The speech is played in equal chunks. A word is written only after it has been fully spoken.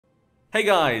Hey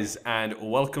guys, and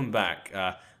welcome back.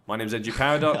 My name's NG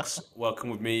Paradox. Welcome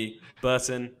with me,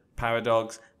 Burton,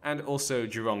 Paradox, and also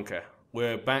Juronka.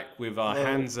 We're back with our Hello.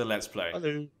 Hansa Let's Play.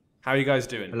 Hello. How are you guys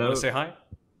doing? Hello. Want to say hi?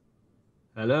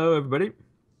 Hello, everybody.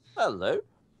 Hello.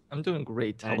 I'm doing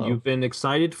great. And Hello. you've been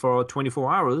excited for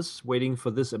 24 hours waiting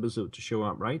for this episode to show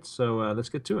up, right? So let's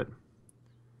get to it.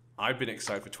 I've been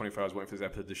excited for 24 hours waiting for this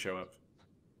episode to show up.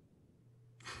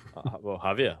 Well,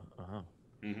 have you?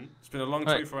 It's been a long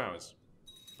 24 hours.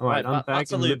 All right, I'm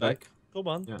back in Lubeck. Lubeck. Come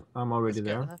on. Yeah, I'm already Let's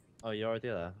get there. there. Oh, you're already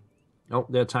there. Oh,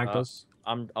 they attacked us.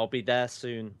 I'll be there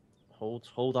soon.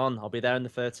 Hold on. I'll be there on the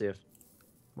 30th.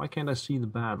 Why can't I see the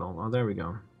battle? Oh, there we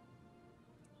go.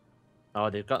 Oh,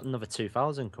 they've got another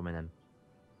 2,000 coming in.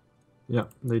 Yeah,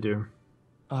 they do.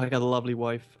 Oh, I got a lovely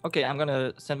wife. Okay, I'm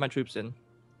gonna send my troops in.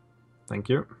 Thank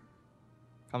you.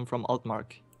 Come from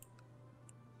Altmark.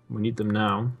 We need them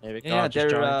now. Here we go. Yeah, just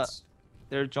joined.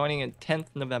 they're joining in 10th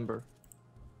November.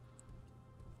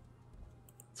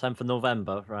 10th of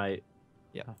November, right?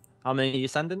 Yeah. How many are you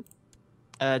sending?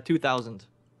 2,000.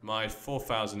 My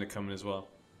 4,000 are coming as well.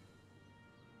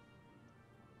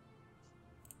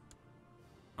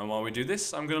 And while we do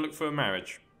this, I'm going to look for a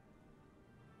marriage.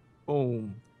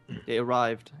 Boom. They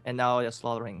arrived, and now they're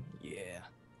slaughtering. Yeah.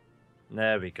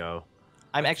 There we go.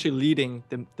 I'm actually leading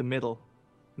the middle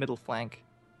flank.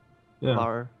 Yeah,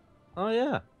 Our, Oh,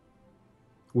 yeah.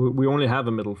 we only have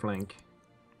a middle flank.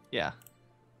 yeah.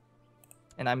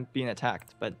 And I'm being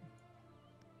attacked, but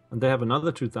And they have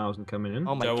another 2,000 coming in.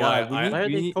 oh my Don't god, worry, Where are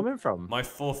we they need... coming from? My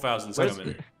 4,000's Where's-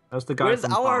 coming. That's the guy Where's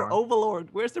from our Power. overlord?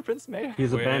 Where's the Prince Mayor?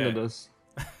 He's Where- abandoned us.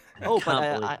 Oh, can't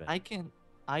but believe it.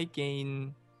 I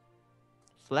gain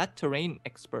flat terrain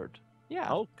expert. Yeah.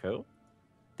 Oh, cool.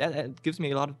 That gives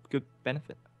me a lot of good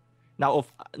benefit. Now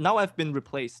I've been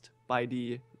replaced by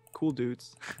the cool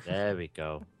dudes. There we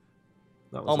go.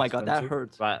 That was Oh my god, that expensive.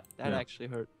 hurt. Right. That Yeah. actually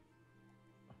hurt.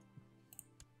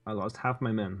 I lost half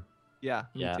my men. Yeah,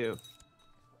 me Yeah. too.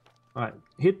 All right,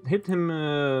 hit him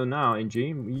now, NG.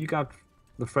 You got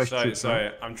the fresh Sorry, troops, right?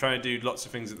 sorry. I'm trying to do lots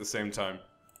of things at the same time.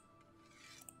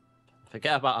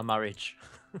 Forget about a marriage.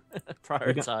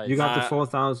 Prioritize. You got the Uh,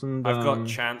 4,000. I've got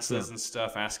chancellors yeah. and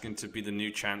stuff asking to be the new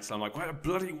chancellor. I'm like, what a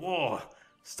bloody war!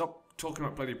 Stop talking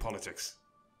about bloody politics.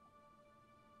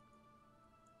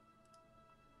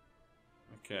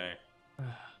 Okay.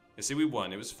 You see, we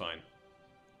won. It was fine.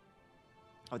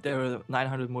 Oh, there are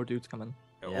 900 more dudes coming.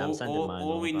 Yeah, I'm sending mine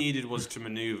all we over. needed was to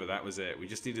maneuver. That was it. We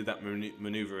just needed that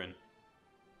maneuvering.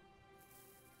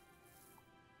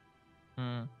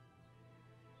 Hmm.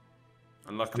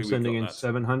 And luckily I'm sending we in got that.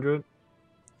 700.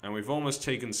 And we've almost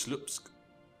taken Slupsk.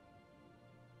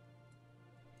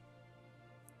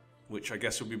 Which I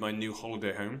guess will be my new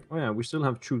holiday home. Oh yeah, we still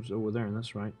have troops over there.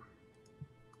 That's right.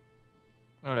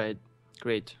 All right,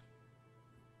 great.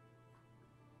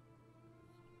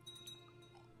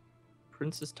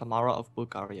 Princess Tamara of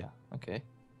Bulgaria. Okay.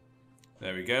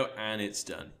 There we go, and it's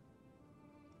done.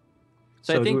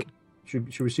 So I think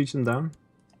should we siege them down?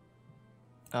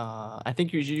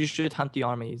 you should hunt the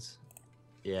armies.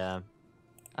 Yeah.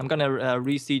 I'm gonna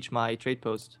re-siege my trade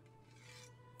post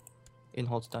in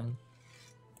Holstein.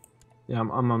 Yeah,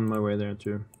 I'm on my way there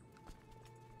too.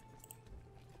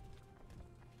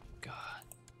 God.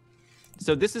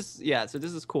 So this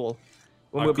is cool.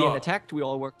 When I've we're being got- attacked, we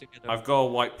all work together. I've got a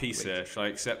white piece Wait. here. Shall I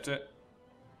accept it?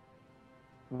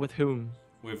 With whom?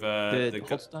 With The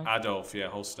Holstein? Adolf, yeah,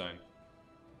 Holstein.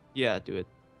 Yeah, do it.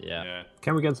 Yeah. Yeah.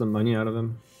 Can we get some money out of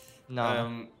him?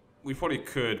 No. We probably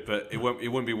could, but it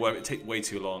wouldn't be worth. It'd take way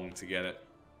too long to get it.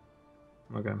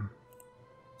 Okay.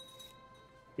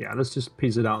 Yeah, let's just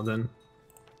piece it out then.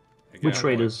 Again, We're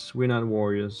traders. We're not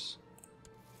warriors.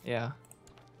 Yeah.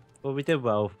 Well, we did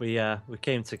well. We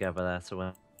came together there to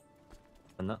win.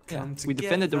 And that. Yeah. Come We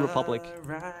defended the together Republic.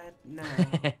 right now.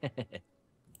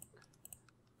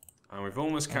 And we've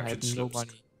almost I captured had no Slupsk.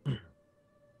 money.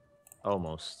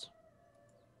 Almost.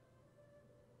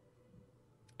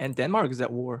 And Denmark is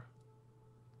at war.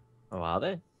 Oh, are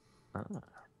they?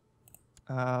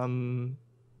 Ah. Um,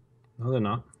 No, they're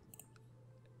not.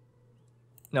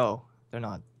 no, they're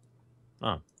not.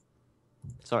 Oh.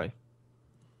 Sorry.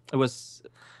 It was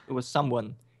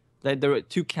someone. There were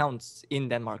 2 counts in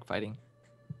Denmark fighting.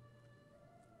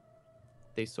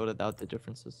 They sorted out the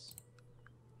differences.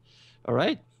 All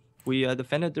right, we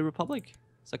defended the Republic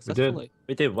successfully.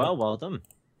 We did well. Well done.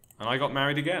 And I got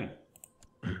married again.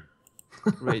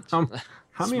 Great. How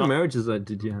many Smart. marriages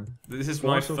did you have? This is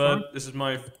Four my so third. far? This is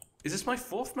my. Is this my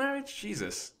 4th marriage?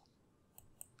 Jesus,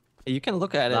 You can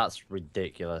look at it. That's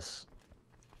ridiculous.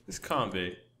 this can't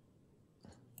be.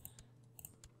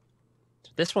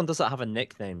 This one doesn't have a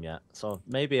nickname yet, so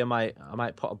maybe I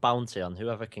might put a bounty on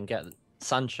whoever can get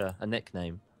Sancha a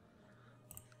nickname.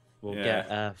 We'll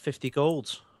get 50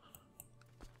 gold.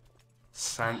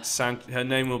 Her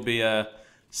name will be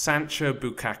Sancha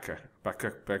Bukaka.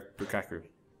 Bukaku.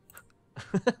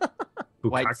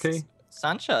 Bukake?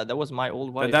 Sancha, that was my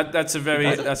old wife. But that's a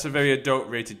very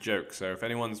adult-rated joke. So if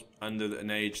anyone's under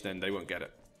an age, then they won't get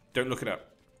it. Don't look it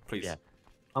up, please. Yeah.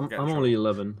 I'm only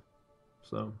 11,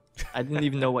 so. I didn't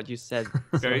even know what you said.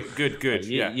 Very good.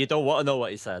 You don't want to know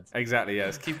what he said. Exactly. Yeah.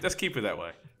 Let's keep it that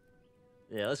way.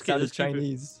 Yeah, let's keep Sounded this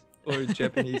Chinese or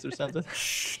Japanese or something.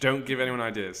 Shh! Don't give anyone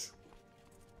ideas.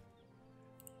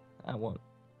 I won't.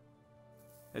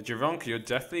 Jaronka, you're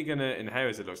definitely gonna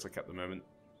inherit. It looks like at the moment.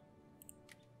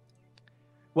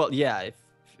 Well, yeah,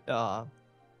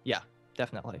 yeah,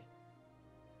 definitely.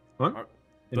 What?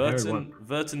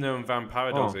 Vertin and Van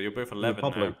Paradox, you're both 11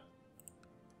 now.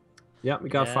 Yeah, we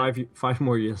got 5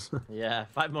 more years. Yeah,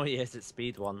 5 more years at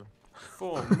speed 1.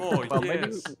 4 more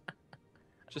years.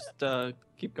 Just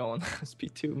keep going.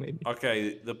 Speed 2, maybe.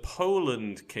 Okay, the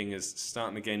Poland king is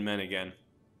starting to gain men again.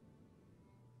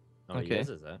 Oh, Okay. Is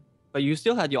it? But you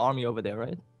still had your army over there,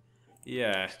 right?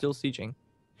 Yeah. Still sieging.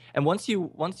 And once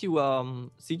you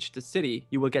siege the city,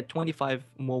 you will get 25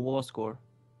 more war score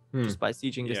just by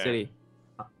sieging the city.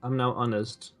 I'm now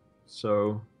honest.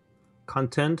 So,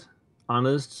 content,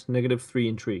 honest, -3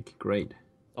 intrigue. Great.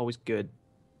 Always good.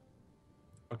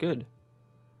 Or good.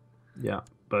 Yeah,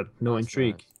 but no That's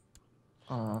intrigue. Nice.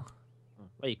 Well,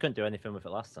 you couldn't do anything with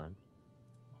it last time.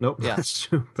 Nope, Yeah. that's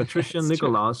true. Patricia That's true.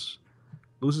 Nicholas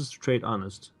loses to trade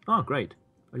honest. Oh, great.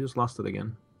 I just lost it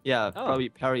again. Yeah, probably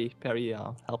Perry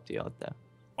helped you out there.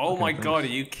 Oh Okay, my thanks. god, are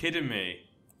you kidding me?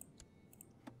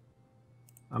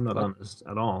 I'm not honest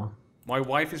at all. My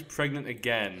wife is pregnant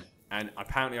again, and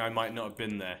apparently I might not have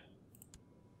been there.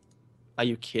 Are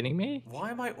you kidding me?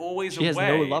 Why am I always She away?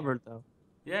 has no lover though.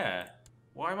 Yeah.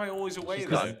 Why am I always away She's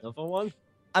though? got another one?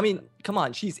 I mean, come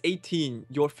on, she's 18,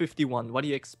 you're 51. What do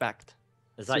you expect?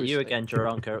 Is that you Seriously. again,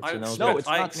 Jaronka? No, it's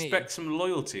I not me. expect some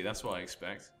loyalty. That's what I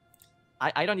expect.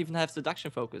 I don't even have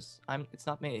seduction focus. It's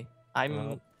not me.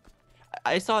 Oh.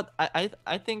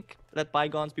 I think let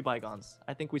bygones be bygones.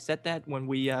 I think we said that when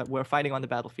we were fighting on the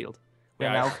battlefield. We're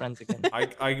Yeah, now friends again.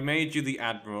 I made you the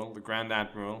admiral, the grand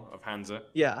admiral of Hansa.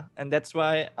 Yeah, and that's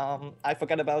why I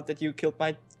forgot about that you killed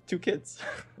my 2 kids.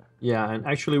 Yeah, and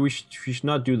actually we should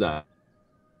not do that.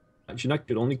 We should not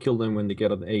only kill them when they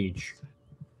get of age.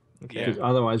 Yeah. Because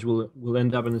otherwise we'll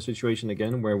end up in a situation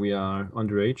again where we are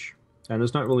underage. And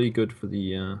it's not really good for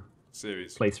the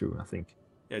Series. playthrough, I think.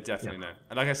 Yeah, definitely no.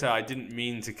 And like I said, I didn't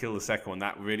mean to kill the second one.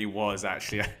 That really was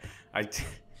actually,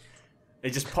 it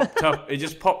just popped up. It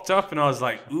just popped up, and I was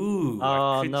like, ooh,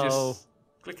 I could just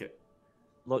click it.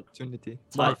 Look, Opportunity.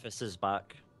 Typhus is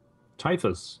back.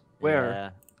 Typhus. Where? Yeah.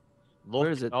 Look,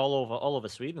 Where is it? All over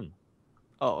Sweden.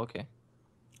 Oh, okay.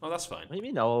 Oh, that's fine. What do you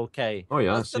mean? Oh, okay. Oh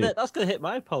yeah, I That's see. gonna hit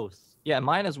my post. Yeah,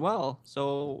 mine as well.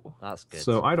 So That's good.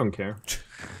 So I don't care.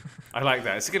 I like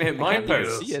that. It's gonna hit my I can't even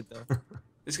post. see it though.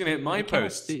 It's gonna hit my I cannot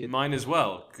post. see it. Mine as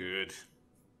well. Good.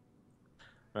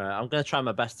 Right, I'm gonna try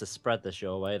my best to spread this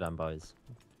your way, then, boys.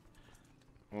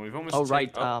 Well, we've almost. Oh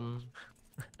right. There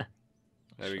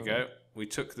we go. We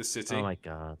took the city. Oh my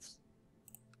god.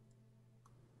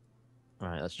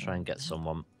 Right, let's try and get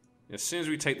someone. As soon as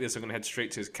we take this, I'm gonna head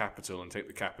straight to his capital and take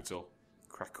the capital,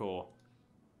 Krakow.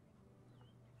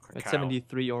 At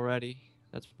 73 already.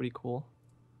 That's pretty cool.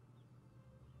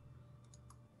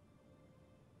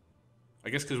 I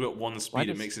guess because we're at 1 speed, Why it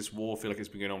does- makes this war feel like it's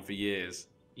been going on for years.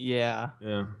 Yeah.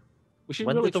 Yeah. We should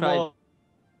When really did the try. war?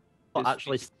 Oh, this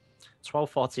actually,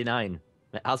 1249.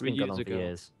 It has 3 been going years on for ago.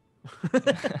 years.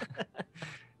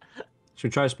 Should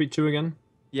we try speed 2 again?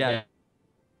 Yeah.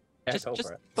 Yeah, Just go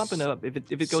for it. bump it up. If it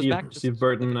goes see back, If, see if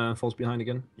Burton falls behind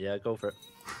again. Yeah, go for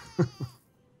it.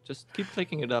 just keep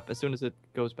clicking it up as soon as it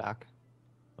goes back.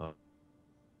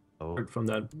 Oh, From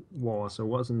that war, so it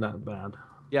wasn't that bad.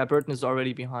 Yeah, Burton is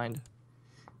already behind.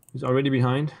 He's already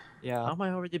behind. how Yeah. am I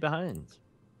already behind?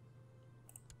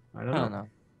 I I don't don't know. know.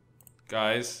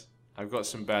 Guys, I've got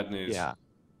some bad news. Yeah.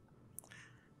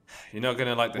 You're not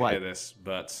gonna like to What? hear this,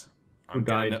 but Who I'm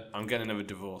getting, died? I'm getting another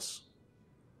divorce.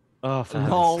 Oh,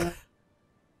 No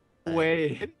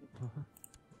way.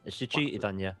 Is she cheated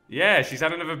on you? Yeah, she's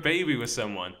had another baby with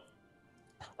someone.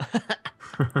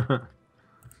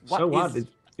 So what? is-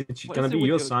 It's what gonna is it be with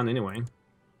your you? son anyway.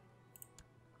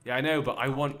 Yeah, I know, but I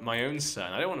want my own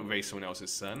son. I don't want to raise someone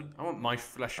else's son. I want my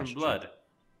flesh and That's true. blood.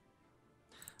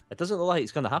 It doesn't look like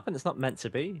it's going to happen. It's not meant to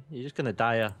be. You're just going to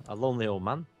die a lonely old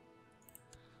man.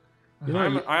 You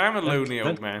know, I am a lonely that-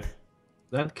 old man.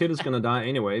 That kid is gonna die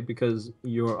anyway because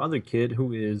your other kid,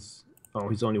 who is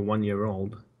he's only 1 year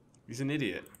old. He's an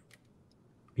idiot.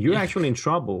 You're actually in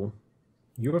trouble.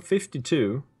 You're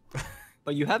 52.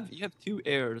 But you have 2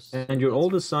 heirs. And your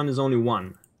oldest son is only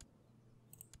 1.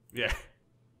 Yeah.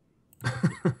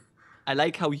 I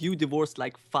like how you divorced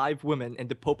like 5 women, and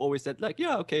the Pope always said like,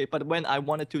 yeah, okay. But when I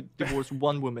wanted to divorce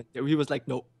 1 woman, he was like,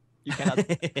 no, you cannot.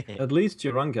 At least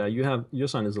Jiranka, your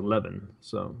son is 11,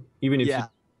 so even if you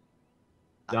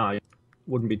die, it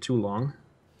wouldn't be too long.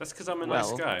 That's because I'm a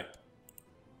nice guy.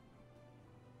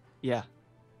 Yeah.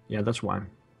 Yeah, that's why.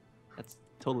 That's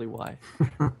totally why.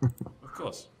 Of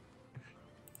course.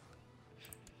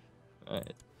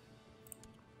 Alright.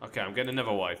 Okay, I'm getting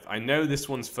another wife. I know this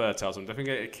one's fertile, so I'm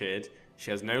definitely getting a kid. She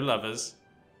has no lovers.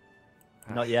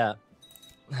 Not yet.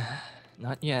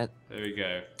 Not yet. There we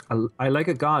go. I like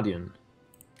a guardian.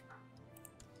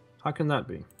 How can that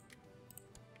be?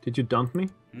 Did you dump me?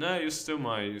 No, you're still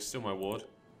my ward.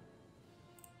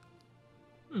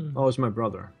 Oh, it's my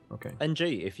brother. Okay. NG,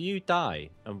 if you die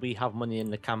and we have money in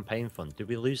the campaign fund, do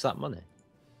we lose that money?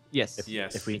 Yes.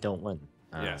 Yes. If we don't win?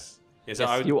 Yes. Yes. Yes,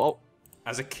 I would, you all...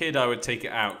 as a kid, I would take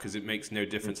it out because it makes no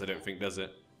difference. I don't think, does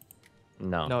it?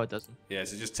 No. No, it doesn't. Yeah.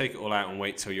 So just take it all out and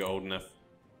wait till you're old enough.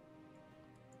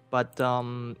 But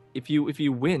if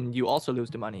you win, you also lose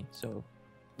the money. So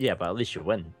Yeah, but at least you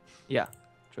win. yeah,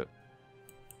 true.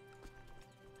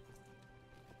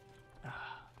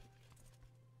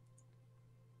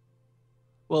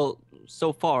 Well,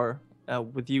 so far,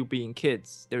 with you being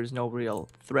kids, there's no real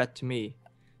threat to me,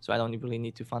 so I don't really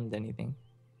need to fund anything.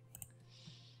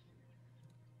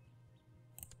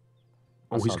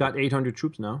 Oh, he's got 800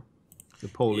 troops now. The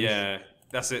Polish. Yeah.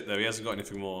 That's it though. He hasn't got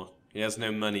anything more. He has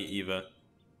no money either.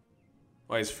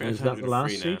 Well, he's Is that the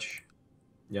last 303 now. siege?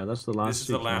 Yeah, that's the last This is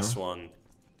siege the last now. one.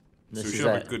 This So we is should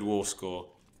have it. a good war score.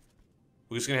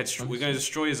 We're just gonna we're gonna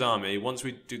destroy his army. Once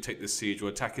we do take this siege,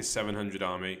 we'll attack his 700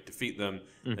 army, defeat them,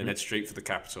 and head straight for the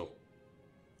capital.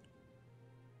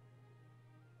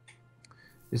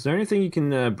 Is there anything you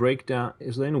can break down?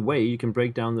 Is there any way you can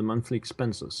break down the monthly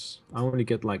expenses? I only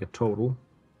get like a total.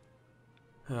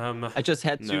 I just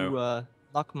had to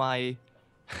knock my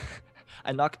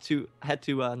had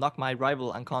to knock my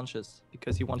rival unconscious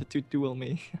because he wanted to duel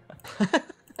me.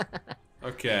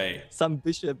 Okay. Some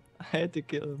bishop, I had to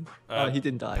kill him. He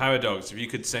didn't die. Paradox, if you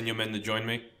could send your men to join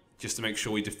me, just to make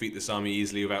sure we defeat this army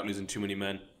easily without losing too many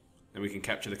men, then we can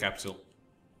capture the capital.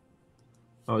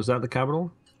 Oh, is that the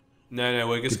capital? No,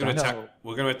 we're just going to attack. No.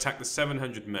 We're going to attack the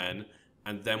 700 men,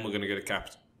 and then we're going to go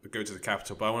to the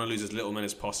capital. But I want to lose as little men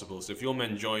as possible. So if your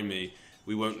men join me,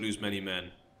 we won't lose many men,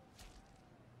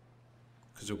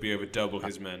 because we'll be over double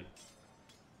his men.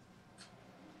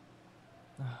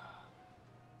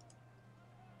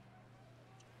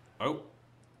 Oh.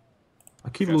 I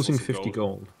keep Castle's losing of 50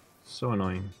 gold. So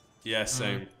annoying. Yeah,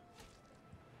 same.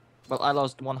 Well, I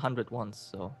lost 100 once,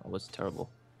 so it was terrible.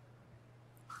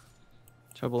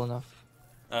 Terrible enough.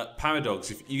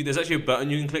 Paradox, there's actually a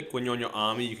button you can click when you're on your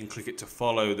army. You can click it to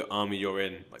follow the army you're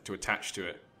in, like to attach to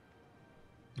it.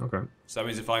 Okay. So that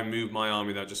means if I move my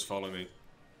army, they'll just follow me.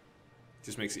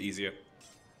 Just makes it easier.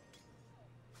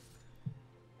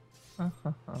 Okay,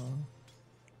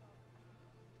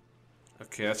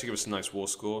 that should give us a nice war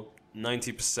score.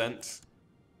 90%.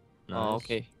 Oh,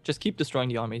 okay. Just keep destroying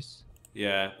the armies.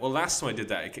 Yeah. Well, last time I did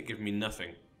that, it kept giving me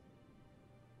nothing.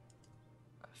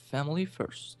 Family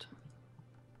first.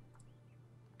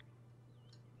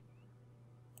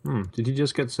 Did he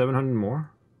just get 700 more?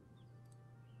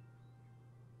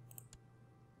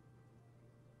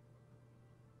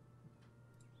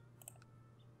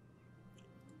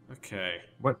 Okay.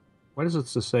 What does it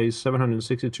say?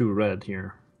 762 red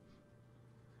here.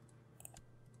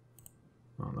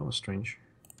 Oh, that was strange.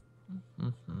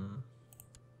 Not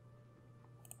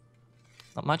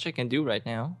much I can do right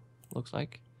now, looks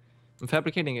like. I'm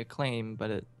fabricating a claim, but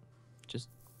it just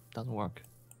doesn't work.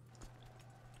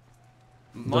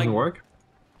 Doesn't work?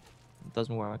 It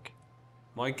doesn't work.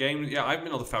 My game, yeah, I haven't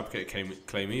been able to fabricate a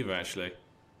claim either, actually.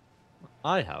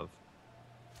 I have.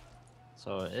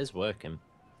 So it is working.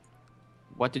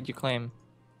 What did you claim?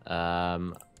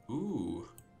 Ooh.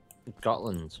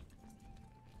 Scotland.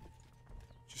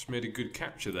 Just made a good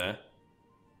capture there.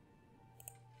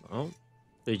 Oh.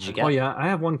 Who did you get? Oh yeah, I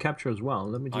have one capture as well.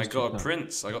 Let me just I got check a that.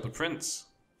 prince. I got the prince.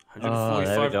 there we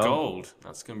 145 go. gold.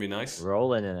 That's going to be nice.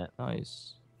 Rolling in it.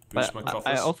 Nice. Boost But my I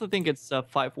coffers. also think it's a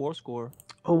 5 war score.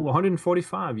 Oh,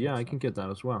 145. Yeah, I can get that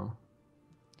as well.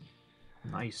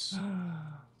 Nice.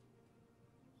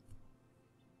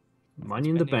 Money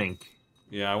in the bank.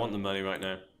 Yeah, I want the money right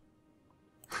now.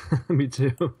 Me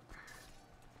too.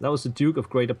 That was the Duke of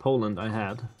Greater Poland I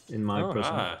had in my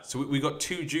prison. So we got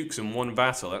 2 dukes in 1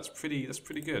 battle. That's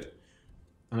pretty good.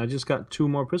 And I just got 2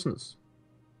 more prisoners.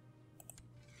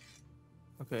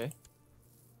 Okay.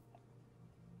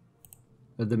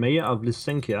 The mayor of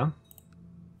Lysenkia.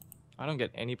 I don't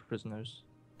get any prisoners.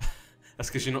 That's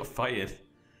because you're not fighting.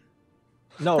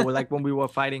 No, like when we were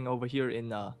fighting over here in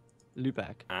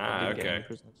Lübeck. Ah, I didn't get any okay.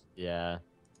 prisoners. Yeah,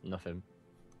 nothing.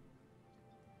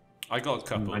 I got a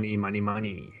couple.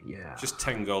 Money. Yeah. Just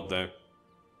 10 gold though.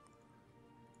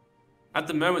 At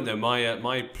the moment though, my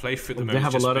playthrough at the moment They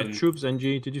have a has lot just of troops,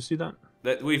 NG. Did you see that?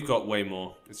 We've got way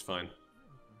more. It's fine.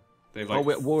 They've like Oh,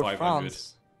 we're at war with 500.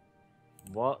 France.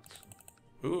 What?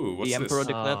 Ooh, what's The Emperor this?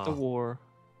 declared the war.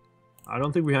 I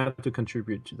don't think we have to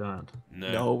contribute to that.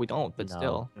 No, we don't, but No.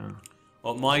 still. Yeah.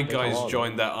 Well, my big guys order.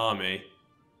 joined that army,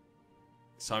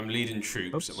 so I'm leading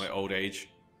troops Oops. at my old age.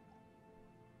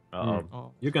 Uh-oh.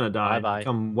 Oh. You're gonna die. Bye-bye.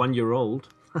 Become 1 year old.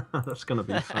 That's gonna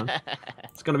be fun.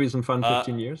 It's gonna be some fun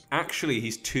 15 years. Actually,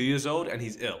 he's 2 years old and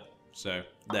he's ill. So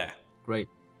there. Great.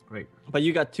 But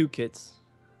you got 2 kids.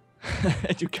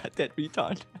 And you got that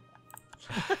retard.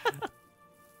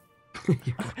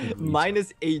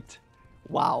 -8.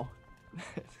 Wow.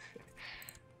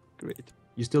 Great.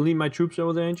 You still need my troops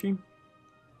over there, NG?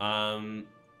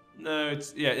 No,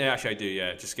 it's yeah. Actually, I do.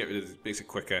 Yeah, just get rid of this. Makes it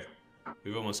quicker.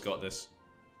 We've almost got this.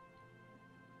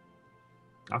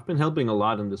 I've been helping a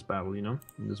lot in this battle, in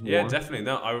this war. Yeah, definitely.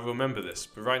 No, I remember this.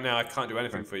 But right now, I can't do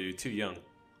anything for you. You're too young.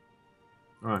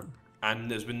 All right. And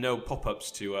there's been no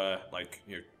pop-ups to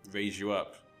raise you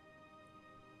up.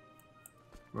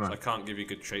 Right. So I can't give you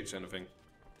good traits or anything.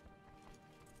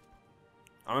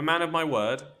 I'm a man of my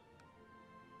word.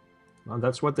 Well,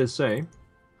 that's what they say.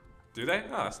 Do they?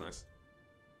 Oh, that's nice.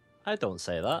 I don't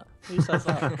say that. Who says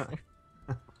that?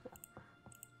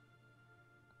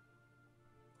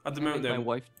 At the moment, My though,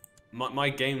 wife. my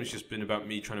game's just been about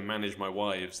me trying to manage my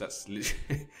wives. That's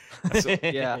literally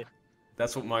Yeah.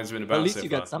 that's what mine's been about. At least so you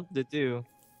far. got something to do.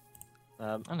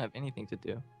 um, I don't have anything to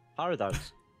do.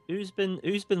 Paradox. Who's been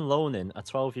loaning a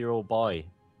 12-year-old boy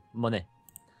money?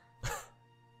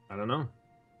 I don't know.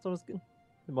 Someone's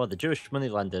well, the Jewish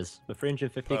moneylenders for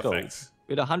 350 gold. Perfect.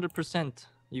 With 100%,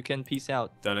 you can peace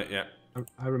out. Done it. Yeah.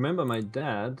 I remember my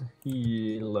dad,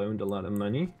 he loaned a lot of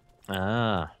money.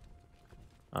 Ah.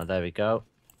 Oh, there we go.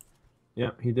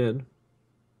 Yeah, he did.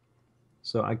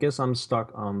 So I guess I'm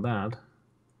stuck on that.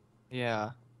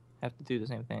 Yeah. Have to do the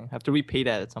same thing. Have to repay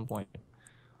that at some point.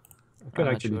 I could I'm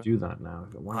not actually sure. do that now.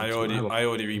 if I wanted I to.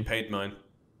 already repaid mine.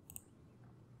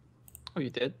 Oh, you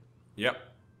did? Yep.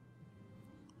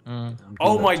 I'm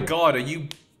Oh doing my that too. god, are you?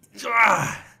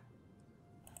 Ah!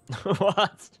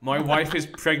 What? My wife is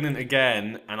pregnant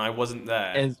again, and I wasn't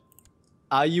there. And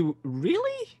are you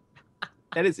really?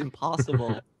 That is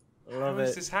impossible. Love How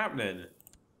is it. this happening?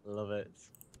 Love it.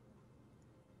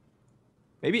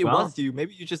 Maybe it Well- was you.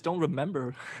 Maybe you just don't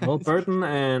remember. Well, Burton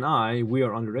and we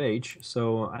are underage,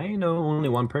 so I know only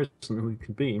one person who it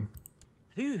could be.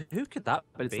 Who could that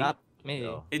But it's be? not me.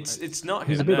 though? It's not him.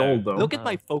 He's a bit no. old though. Look at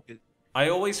my focus. I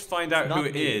always find out It's who not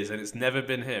it me. is, and it's never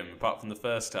been him, apart from the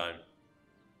first time.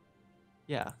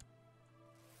 Yeah.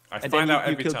 I And find then out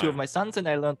you every killed 2 of time. my sons, and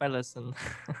I learned my lesson.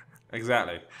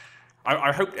 Exactly.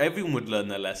 I hoped everyone would learn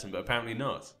their lesson, but apparently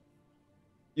not.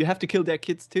 You have to kill their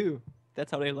kids too. That's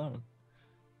how they learn.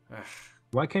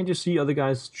 Why can't you see other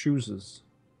guys' truces?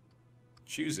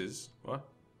 Chooses what?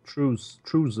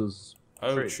 Truces.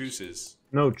 Oh, Truce. truces.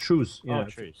 No, truce. Yeah.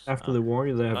 truce. After the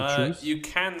war, they have a truce. You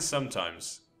can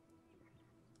sometimes.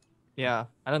 Yeah.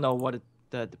 I don't know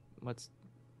what's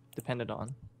dependent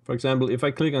on. For example, if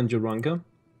I click on Jaranka,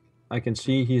 I can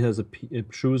see he has a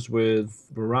truce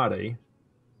with Varade.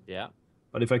 Yeah.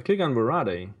 But if I click on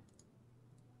Varade,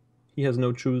 he has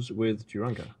no truce with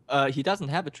Jaranka. He doesn't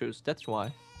have a truce. That's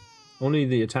why. Only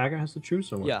the attacker has the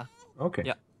truce, or what? Yeah. Okay.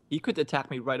 Yeah. He could attack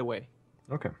me right away.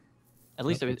 Okay. At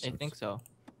least That I makes sense. think so.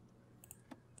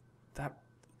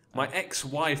 My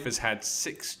ex-wife has had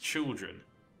 6 children.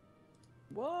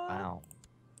 What? Wow.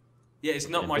 Yeah, it's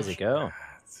not Yeah, my. busy girl.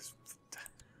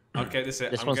 Okay, this is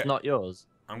it. This one's not yours.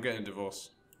 I'm getting a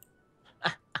divorce.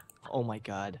 Oh my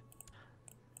god.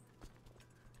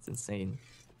 It's insane.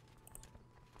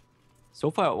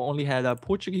 So far, I only had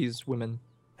Portuguese women.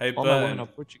 Hey, All my women are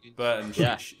Burton. Portuguese. Burton.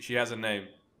 Yeah. She has a name.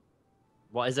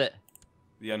 What is it?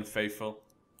 The Unfaithful.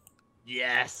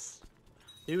 Yes.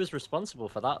 Who was responsible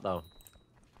for that though?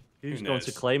 Who's Who going to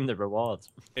knows? claim the reward?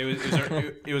 It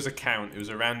was a count. It was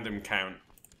a random count.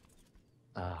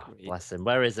 Ah, Great. bless him.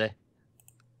 Where is he?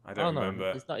 I don't no, remember.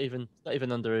 It's not even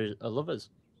under a lover's.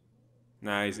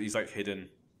 Nah, he's like hidden.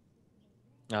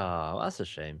 Oh, that's a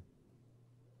shame.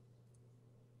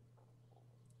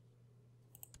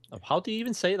 How do you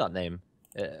even say that name?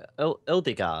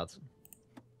 Ildegard.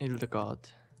 Hildegard.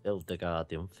 Hildegard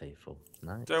the Unfaithful.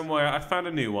 Nice. Don't worry, I found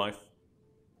a new wife.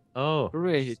 Oh,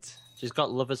 Great. she's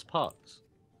got lover's pox.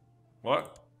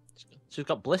 What? She's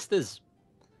got blisters.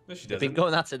 No, she They've been doesn't.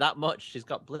 going at it that much. She's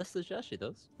got blisters. Yeah, she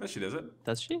does. No, she doesn't.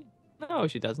 Does she? No,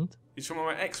 she doesn't. He's from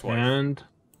my ex-wife. And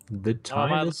the Oh, am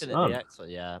I time is looking at the up. X?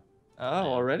 Yeah. Oh,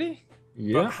 already?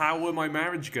 Yeah. But how will my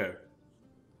marriage go?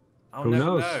 I'll Who never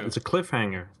knows? know. It's a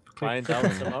cliffhanger. Find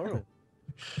out tomorrow.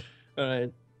 All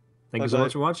right. Thank you so Bye-bye.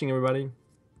 much for watching, everybody.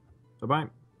 Bye bye. All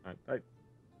right. Bye.